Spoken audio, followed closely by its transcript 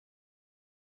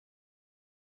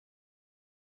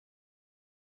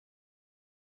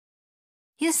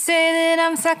You say that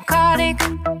I'm psychotic,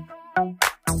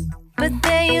 but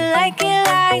then you like it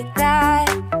like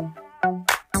that.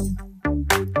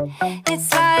 It's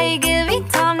like every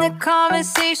time the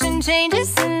conversation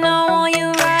changes and I want you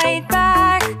right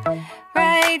back,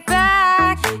 right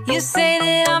back. You say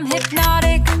that I'm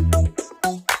hypnotic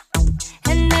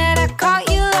and that I caught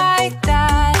you like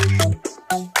that.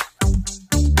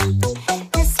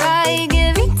 It's like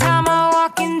every time I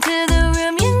walk into the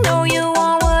room, you know you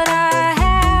want what I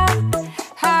have,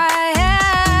 I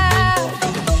have.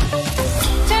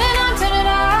 Turn it on, turn it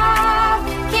off.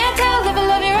 Can't tell if I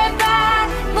love you right back.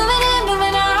 Moving in,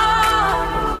 moving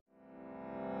on.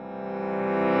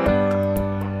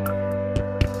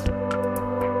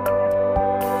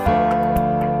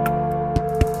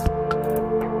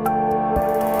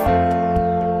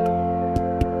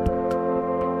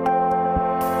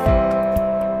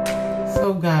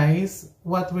 So guys,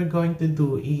 what we're going to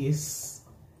do is,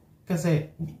 kasi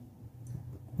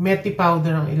meti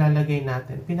powder ang ilalagay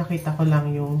natin. Pinakita ko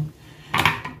lang yung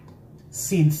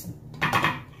seeds,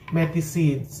 meti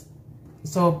seeds.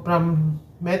 So from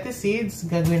meti seeds,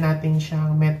 gagawin natin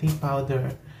siyang meti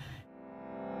powder.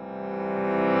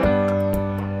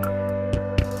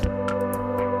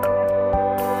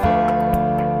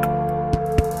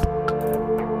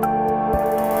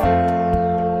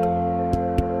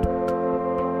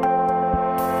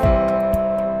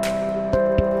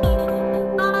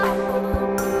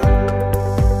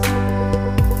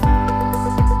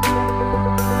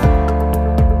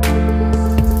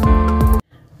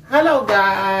 Hello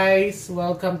guys!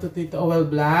 Welcome to Tito Owel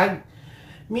Vlog.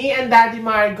 Me and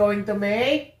Dadima are going to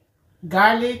make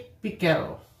garlic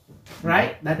pickle.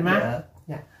 Right, Dadima?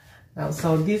 Yeah. Now,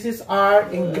 so this is our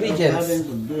ingredients.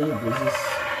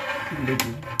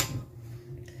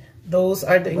 Those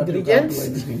are the ingredients.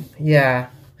 Yeah.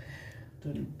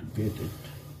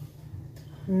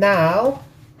 Now,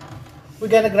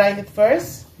 we're gonna grind it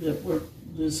first. Yeah, put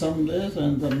this, some this,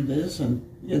 and then this, and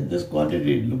yeah, this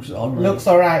quantity looks all right. Looks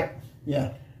alright.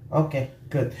 Yeah. Okay,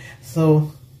 good.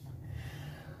 So,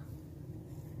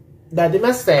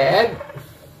 Dadima said,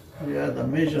 Yeah, the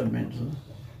measurements.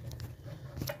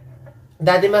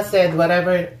 Dadima said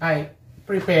whatever I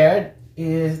prepared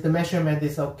is the measurement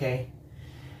is okay.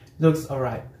 Looks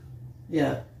alright.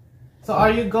 Yeah. So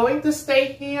are you going to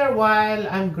stay here while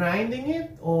I'm grinding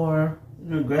it or?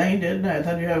 You grind it. I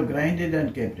thought you have grinded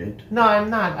and kept it. No, I'm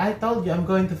not. I told you I'm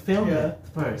going to film it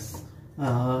first.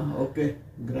 Okay.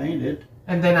 Grind it.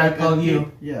 And then I'll call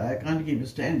you. Yeah, I can't keep it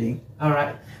standing.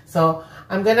 Alright. So,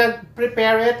 I'm gonna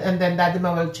prepare it and then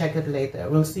Dadima will check it later.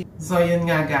 We'll see. So, yun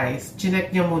nga guys.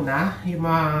 Chinek nyo muna yung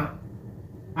mga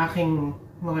aking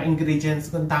mga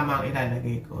ingredients kung tama ang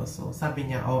ilalagay ko. So, sabi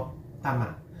niya, oh,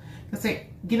 tama.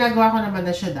 Kasi, ginagawa ko naman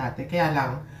na siya dati. Kaya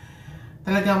lang,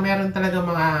 talagang meron talagang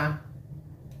mga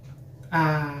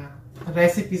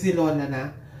recipe si Lola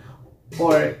na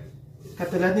or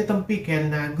katulad nitong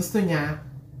pickle na gusto niya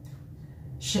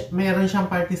meron siyang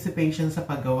participation sa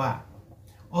paggawa.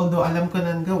 Although alam ko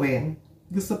nang gawin,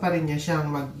 gusto pa rin niya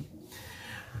siyang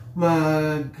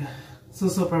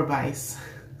supervise.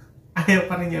 Ayaw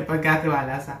pa rin niya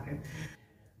pagkatiwala sa akin.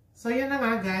 So yun na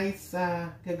nga guys,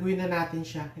 gagawin na natin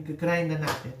siya. Gagrind na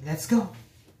natin. Let's go!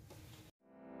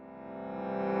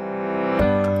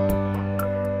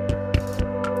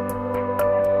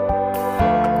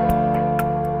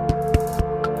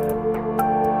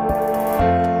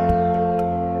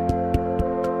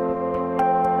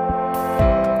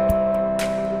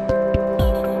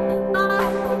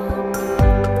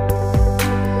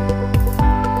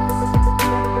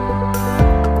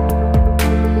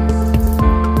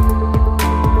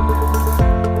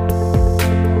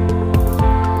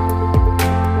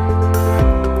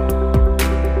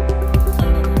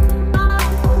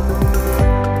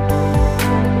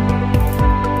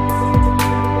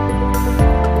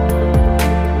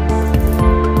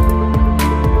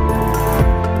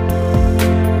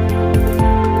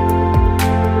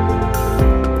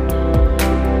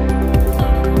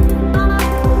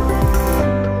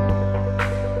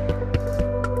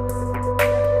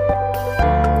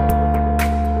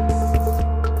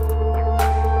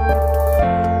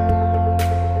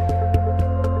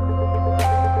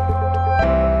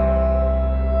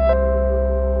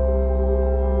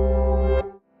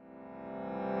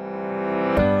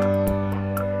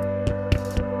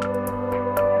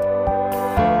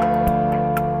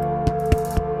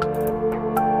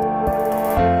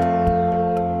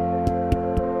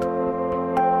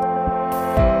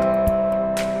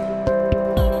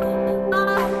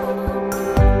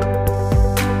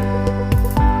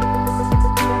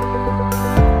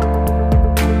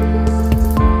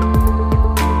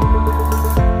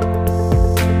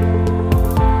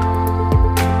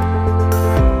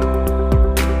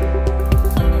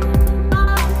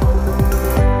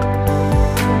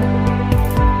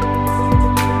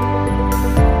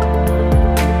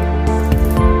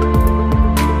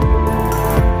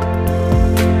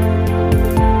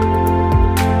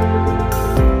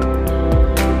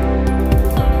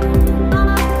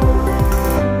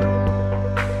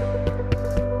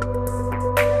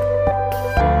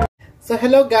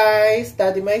 hello guys,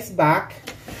 Dadima is back,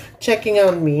 checking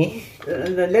on me.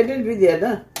 Let it be there,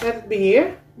 huh? Let it be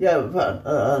here. Yeah,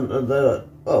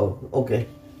 okay.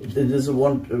 This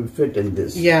won't fit in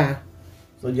this. Yeah.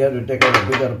 So you have to take out a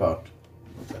bigger part.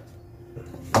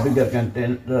 Bigger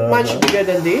container. Much bigger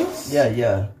than this?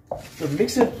 Yeah. So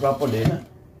mix it properly, huh?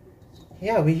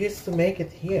 Yeah, we used to make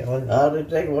it here only. Or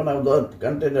take one of the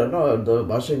container, no, the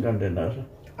washing container.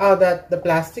 Oh, the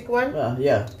plastic one?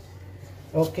 Yeah.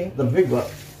 Okay. The big one.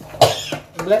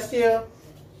 Bless you.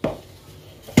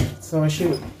 So she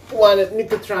wanted me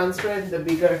to transfer the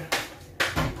bigger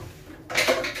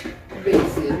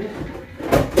basin.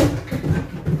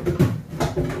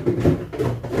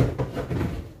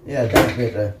 Yeah, that's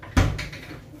better.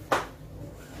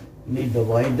 Need the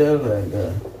wider and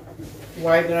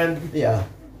Wider and... yeah.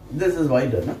 This is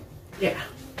wider, no? Yeah.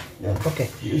 Yeah. Okay.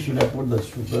 You should have put the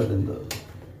sugar in the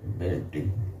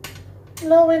melting.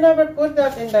 No, we never put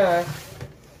that in the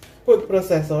food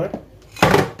processor.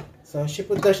 So she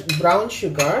put the brown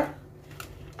sugar,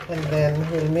 and then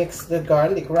we'll mix the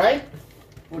garlic, right?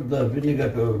 Put the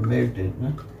vinegar to melt it,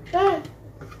 no? Ah,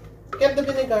 get the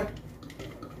vinegar.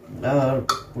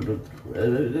 Put it.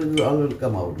 It all will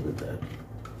come out with that.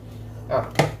 Ah.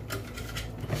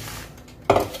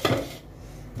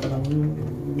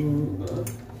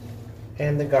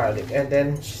 And the garlic, and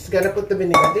then she's gonna put the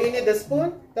vinegar. Do you need a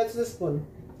spoon? That's the spoon.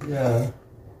 Yeah.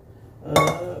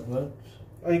 But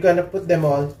Or you gonna put them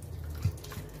all?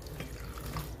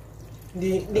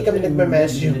 Di kami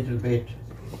nagme-mesh a little bit.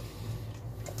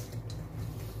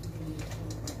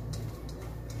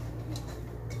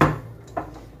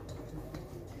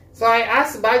 So I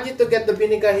asked Baji to get the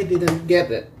vinegar, he didn't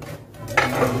get it.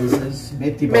 This is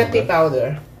methi powder. Methi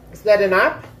powder. Is that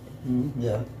enough?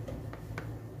 Yeah.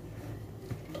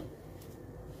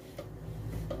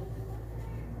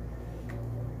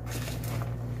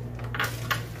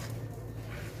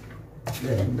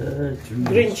 And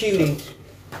Green chili.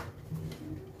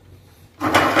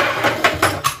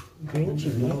 Green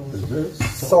chili.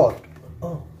 Salt.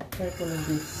 Oh, careful on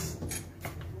this.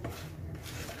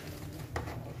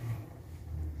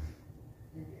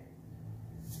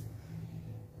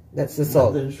 That's the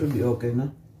salt. Then it should be okay,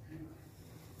 no?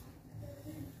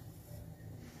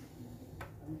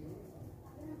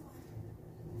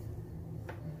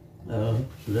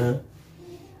 Should I?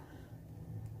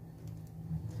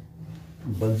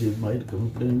 Baljeet might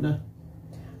complain, no?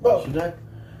 But Should I?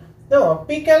 no,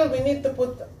 pickle we need to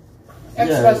put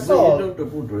extra salt. You don't have to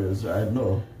put rice, I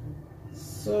know.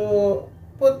 So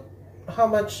put how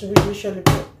much we usually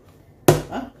put.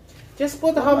 Huh? Just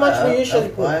put how much we usually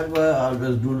put. I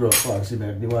always do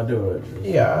approximately whatever it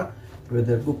is. Yeah.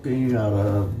 Whether cooking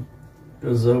or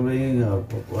preserving or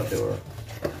whatever.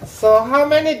 So how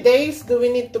many days do we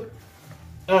need to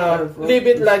leave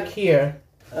it like here?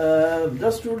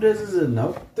 Just 2 days is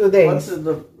enough. 2 days. Once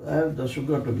I have the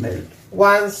sugar to melt.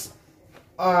 Once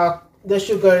the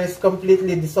sugar is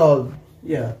completely dissolved.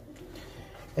 Yeah.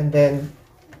 And then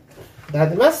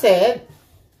Dadima said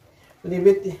leave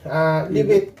it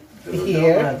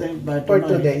here I think by for 2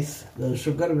 tonight, days. the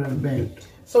sugar will melt.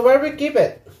 So where we keep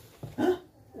it? Huh?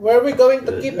 Where are we going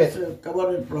to keep it? Just,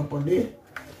 cover it properly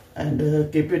and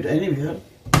keep it anywhere,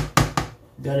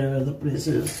 wherever the place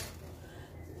is.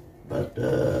 But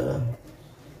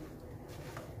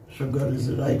sugar is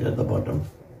right at the bottom.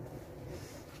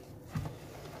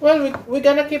 Well, we're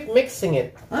gonna keep mixing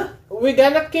it. Huh? We're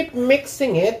gonna keep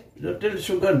mixing it. Till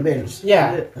sugar melts.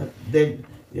 Yeah. Then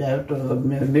you have to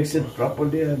mix it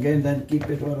properly again, then keep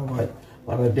it for a while,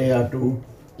 for a day or two.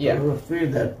 Yeah. To feel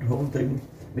that whole thing.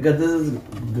 Because this is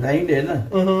grinded,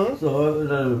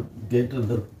 so get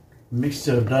the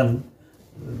mixture done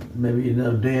maybe in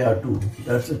a day or two.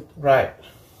 That's it. Right.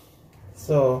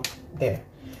 So there,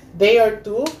 day or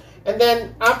two, and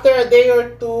then after a day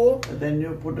or two, And then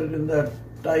you put it in the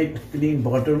tight, clean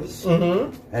bottles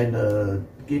and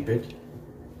keep it.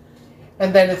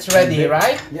 and then it's ready,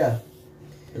 right? Yeah.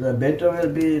 The better will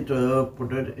be to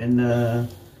put it in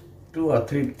 2 or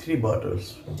 3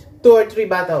 bottles. 2 or 3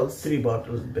 bottles. 3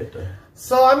 bottles better.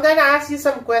 So I'm gonna ask you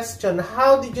some question.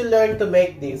 How did you learn to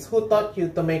make this? Who taught you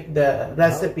to make the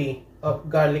recipe of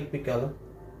garlic pickle?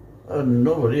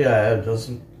 Nobody, I have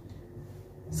just...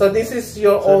 So this is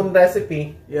your own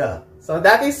recipe. Yeah. So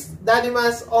that is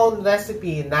Dadima's own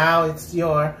recipe. Now it's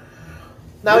your...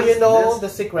 Now you know the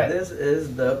secret. This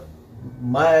is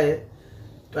my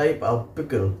type of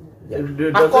pickle. Yeah.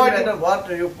 It doesn't matter what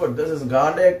you put. This is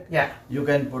garlic. Yeah. You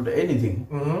can put anything.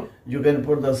 You can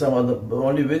put some other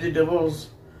only vegetables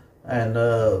and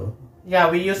Yeah,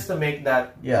 we used to make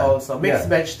that also. Mixed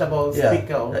vegetables,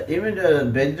 pickle. Even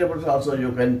vegetables also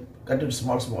you can cut it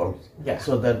small. Yeah.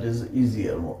 So that is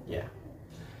easier more. Yeah.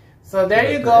 So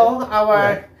there you go,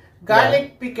 our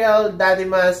garlic pickle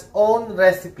Dadima's own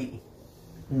recipe.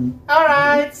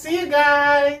 Alright, see you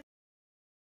guys!